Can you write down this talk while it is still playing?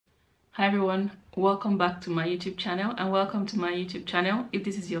Hi everyone, welcome back to my YouTube channel and welcome to my YouTube channel if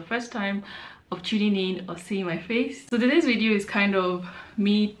this is your first time of tuning in or seeing my face. So today's video is kind of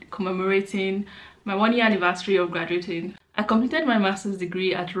me commemorating my 1-year anniversary of graduating. I completed my master's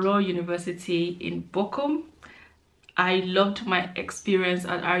degree at Royal University in Bochum. I loved my experience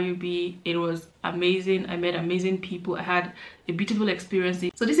at RUB. It was amazing. I met amazing people. I had a beautiful experience.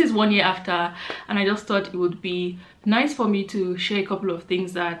 So this is 1 year after, and I just thought it would be nice for me to share a couple of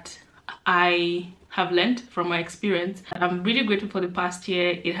things that I have learned from my experience. I'm really grateful for the past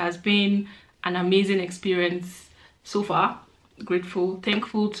year. It has been an amazing experience so far. Grateful,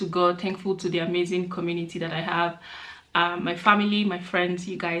 thankful to God, thankful to the amazing community that I have. My family, my friends,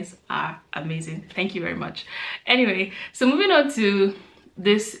 you guys are amazing. Thank you very much. Anyway, so moving on to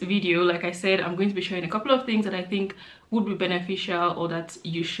this video, like I said, I'm going to be sharing a couple of things that I think would be beneficial or that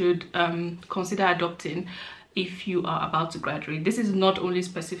you should consider adopting if you are about to graduate. This is not only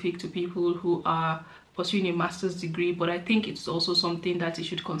specific to people who are pursuing a master's degree, but I think it's also something that you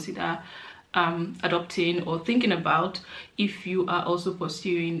should consider adopting or thinking about if you are also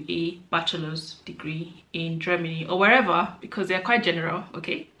pursuing a bachelor's degree in Germany or wherever, because they're quite general.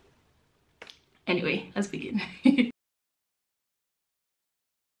 Okay, anyway, let's begin. You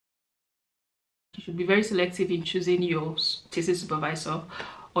should be very selective in choosing your thesis supervisor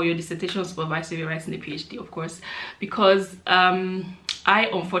or your dissertation supervisor if you're writing a PhD, of course, because I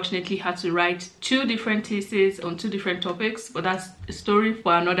unfortunately had to write 2 different theses on 2 different topics, but that's a story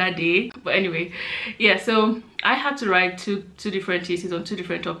for another day. But anyway, yeah, so I had to write two different theses on 2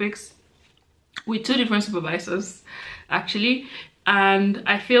 different topics with 2 different supervisors actually, and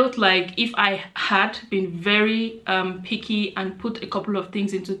I felt like if I had been very picky and put a couple of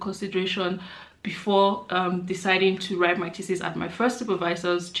things into consideration before deciding to write my thesis at my first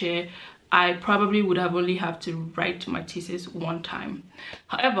supervisor's chair, I probably would have only have to write my thesis 1 time.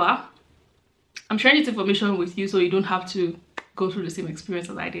 However, I'm sharing this information with you so you don't have to go through the same experience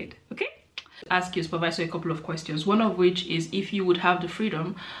as I did, okay? Ask your supervisor a couple of questions, one of which is if you would have the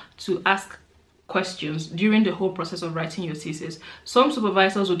freedom to ask questions during the whole process of writing your thesis. Some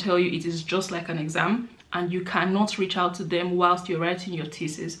supervisors will tell you it is just like an exam and you cannot reach out to them whilst you're writing your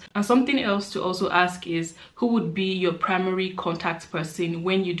thesis. And something else to also ask is who would be your primary contact person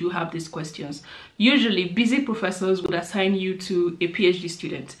when you do have these questions. Usually busy professors would assign you to a PhD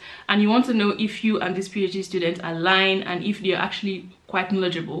student, and you want to know if you and this PhD student align and if they're actually quite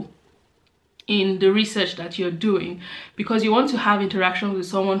knowledgeable in the research that you're doing, because you want to have interaction with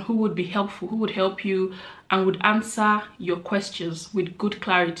someone who would be helpful, who would help you and would answer your questions with good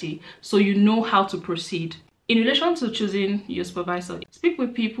clarity so you know how to proceed. In relation to choosing your supervisor, speak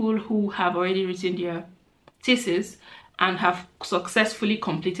with people who have already written their thesis and have successfully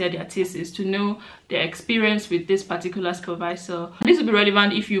completed their thesis to know their experience with this particular supervisor. This will be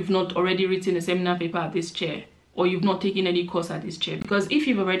relevant if you've not already written a seminar paper at this chair, or you've not taken any course at this chair, because if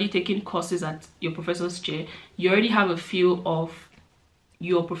you've already taken courses at your professor's chair, you already have a feel of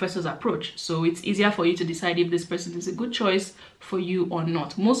your professor's approach, so it's easier for you to decide if this person is a good choice for you or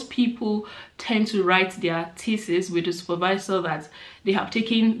not. Most people tend to write their thesis with a supervisor that they have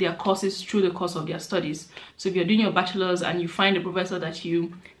taken their courses through the course of their studies. So if you're doing your bachelor's and you find a professor that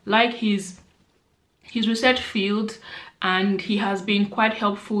you like his research field and he has been quite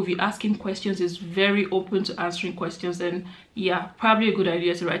helpful, if you ask him questions, is very open to answering questions, then yeah, probably a good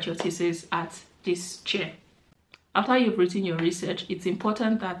idea to write your thesis at this chair. After you've written your research, it's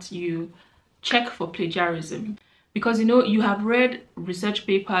important that you check for plagiarism, because you know you have read research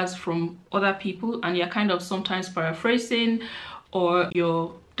papers from other people and you're kind of sometimes paraphrasing, or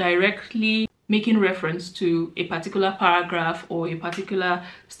you're directly making reference to a particular paragraph or a particular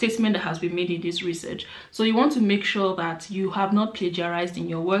statement that has been made in this research. So you want to make sure that you have not plagiarized in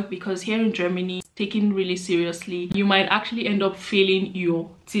your work, because here in Germany, taken really seriously, you might actually end up failing your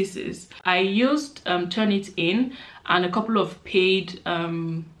thesis. I used Turnitin and a couple of paid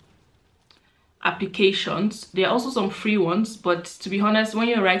applications. There are also some free ones, but to be honest, when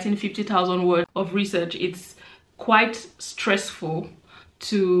you're writing 50,000 words of research, it's quite stressful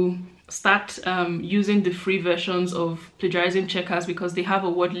to start using the free versions of plagiarism checkers, because they have a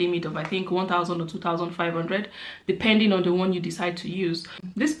word limit of I think 1,000 or 2,500 depending on the one you decide to use.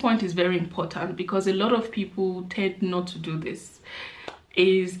 This point is very important because a lot of people tend not to do this,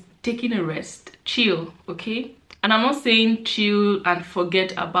 is taking a rest, chill, okay? And I'm not saying chill and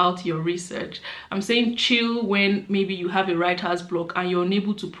forget about your research. I'm saying chill when maybe you have a writer's block and you're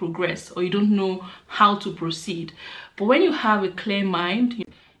unable to progress or you don't know how to proceed. But when you have a clear mind,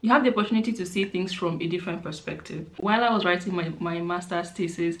 you have the opportunity to see things from a different perspective. While I was writing my master's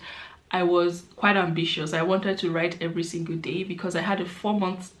thesis, I was quite ambitious. I wanted to write every single day because I had a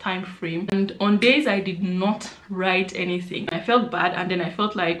 4-month time frame, and on days I did not write anything, I felt bad. And then I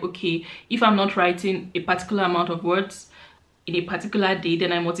felt like, okay, if I'm not writing a particular amount of words in a particular day,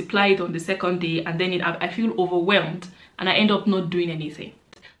 then I multiply it on the second day, and then I feel overwhelmed and I end up not doing anything.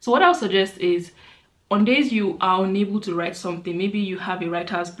 So what I'll suggest is, on days you are unable to write something, maybe you have a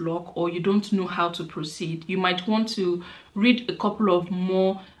writer's block or you don't know how to proceed, you might want to read a couple of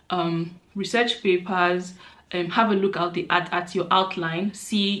more research papers, have a look at your outline,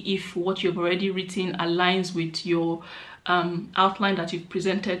 see if what you've already written aligns with your outline that you've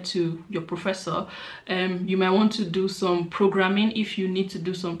presented to your professor. You might want to do some programming if you need to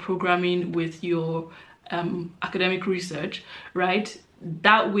do some programming with your academic research, right?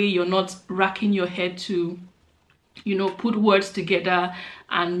 That way you're not racking your head to, you know, put words together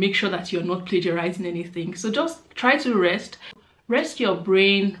and make sure that you're not plagiarizing anything. So just try to rest your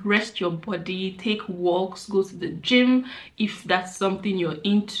brain, rest your body, take walks, go to the gym if that's something you're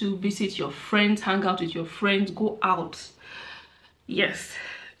into, visit your friends, hang out with your friends, go out. Yes,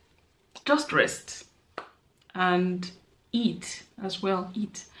 just rest and eat as well.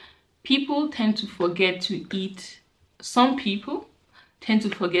 Eat. People tend to forget to eat. Some people tend to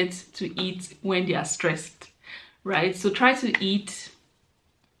forget to eat when they are stressed, right? So try to eat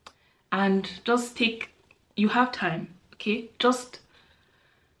and just you have time, okay? Just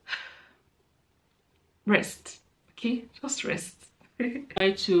rest, okay? Just rest.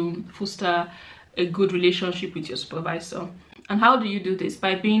 Try to foster a good relationship with your supervisor. And how do you do this?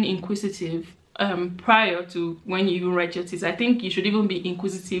 By being inquisitive prior to when you even write your thesis. I think you should even be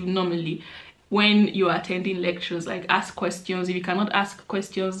inquisitive normally when you're attending lectures. Like, ask questions. If you cannot ask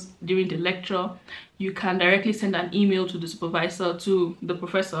questions during the lecture, you can directly send an email to the supervisor, to the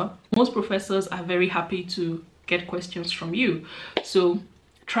professor. Most professors are very happy to get questions from you. So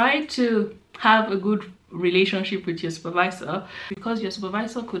try to have a good relationship with your supervisor, because your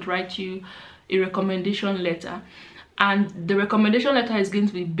supervisor could write you a recommendation letter, and the recommendation letter is going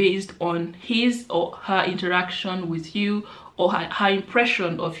to be based on his or her interaction with you, or her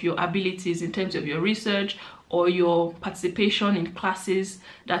impression of your abilities in terms of your research or your participation in classes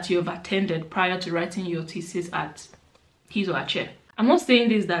that you have attended prior to writing your thesis at his or her chair. I'm not saying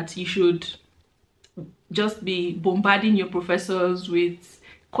this that you should just be bombarding your professors with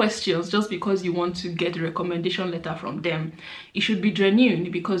questions just because you want to get a recommendation letter from them. It should be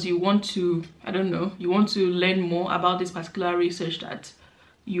genuine because you want to, I don't know, you want to learn more about this particular research that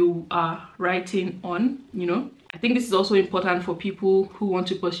you are writing on, you know. I think this is also important for people who want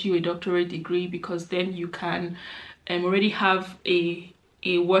to pursue a doctorate degree, because then you can already have a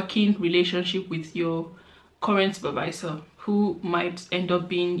working relationship with your current supervisor, who might end up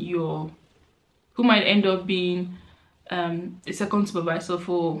being a second supervisor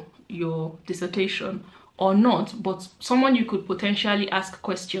for your dissertation, or not, but someone you could potentially ask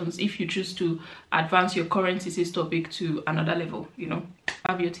questions if you choose to advance your current thesis topic to another level, you know.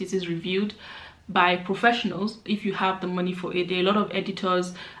 Have your thesis reviewed by professionals if you have the money for it. There are a lot of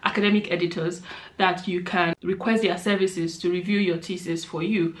editors, academic editors, that you can request their services to review your thesis for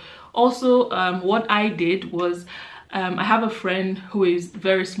you. Also, what I did was, I have a friend who is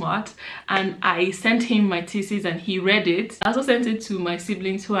very smart, and I sent him my thesis and he read it. I also sent it to my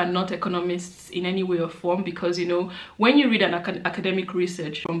siblings who are not economists in any way or form, because, you know, when you read an academic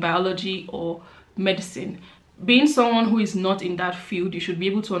research from biology or medicine, being someone who is not in that field, you should be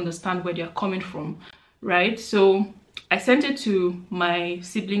able to understand where they're coming from, right? So I sent it to my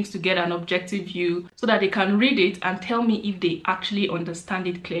siblings to get an objective view so that they can read it and tell me if they actually understand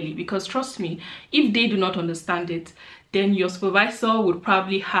it clearly. Because trust me, if they do not understand it, then your supervisor would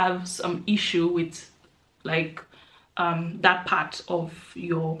probably have some issue with like that part of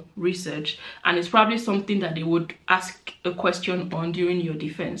your research, and it's probably something that they would ask a question on during your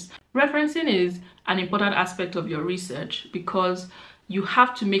defense. Referencing is an important aspect of your research, because you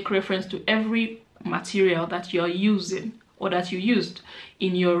have to make reference to every material that you're using or that you used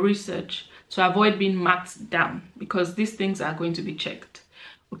in your research to avoid being marked down, because these things are going to be checked.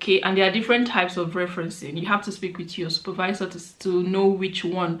 Okay, and there are different types of referencing. You have to speak with your supervisor to know which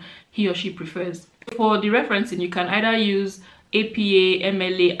one he or she prefers. For the referencing, you can either use APA,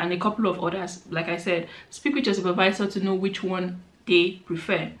 MLA, and a couple of others. Like I said, speak with your supervisor to know which one they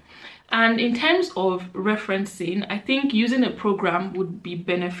prefer. And in terms of referencing, I think using a program would be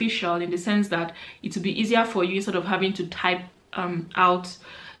beneficial in the sense that it would be easier for you instead of having to type out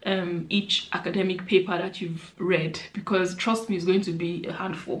each academic paper that you've read, because trust me, it's going to be a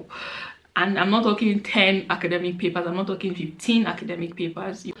handful. And I'm not talking 10 academic papers, I'm not talking 15 academic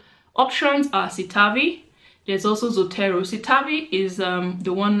papers. Options are Citavi, There's also Zotero. Citavi is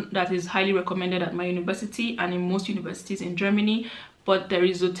the one that is highly recommended at my university and in most universities in Germany. But there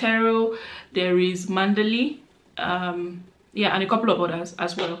is Zotero, there is Mandali, yeah, and a couple of others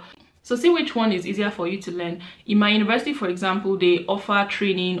as well. So see which one is easier for you to learn. In my university, for example, they offer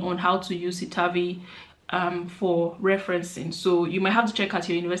training on how to use Citavi for referencing. So you might have to check out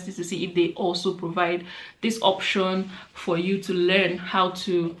your university to see if they also provide this option for you to learn how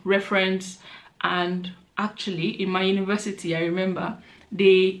to reference. And actually, in my university, I remember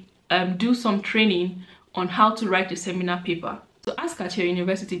they do some training on how to write a seminar paper. So ask at your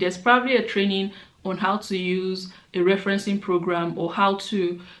university, there's probably a training on how to use a referencing program or how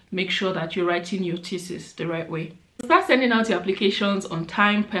to make sure that you're writing your thesis the right way. Start sending out your applications on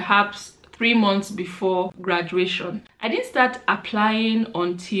time, perhaps 3 months before graduation. I didn't start applying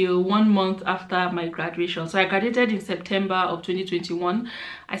until 1 month after my graduation. So I graduated in September of 2021.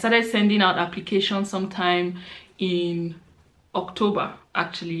 I started sending out applications sometime in October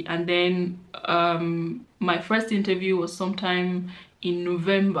actually, and then my first interview was sometime in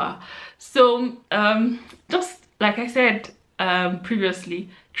November. So just like I said previously,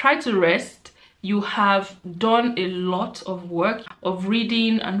 try to rest. You have done a lot of work of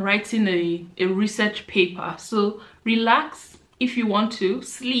reading and writing a research paper, so relax. If you want to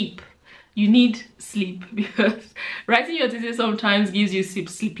sleep, you need sleep, because writing your thesis sometimes gives you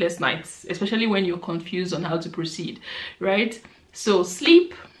sleepless nights, especially when you're confused on how to proceed, right? So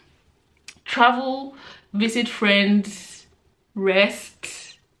sleep, travel, visit friends,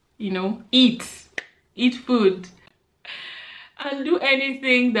 rest, you know, eat food, and do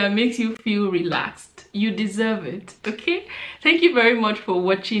anything that makes you feel relaxed. You deserve it, okay? Thank you very much for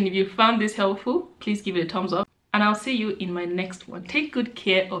watching. If you found this helpful, please give it a thumbs up, and I'll see you in my next one. Take good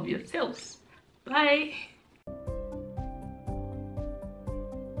care of yourselves. Bye.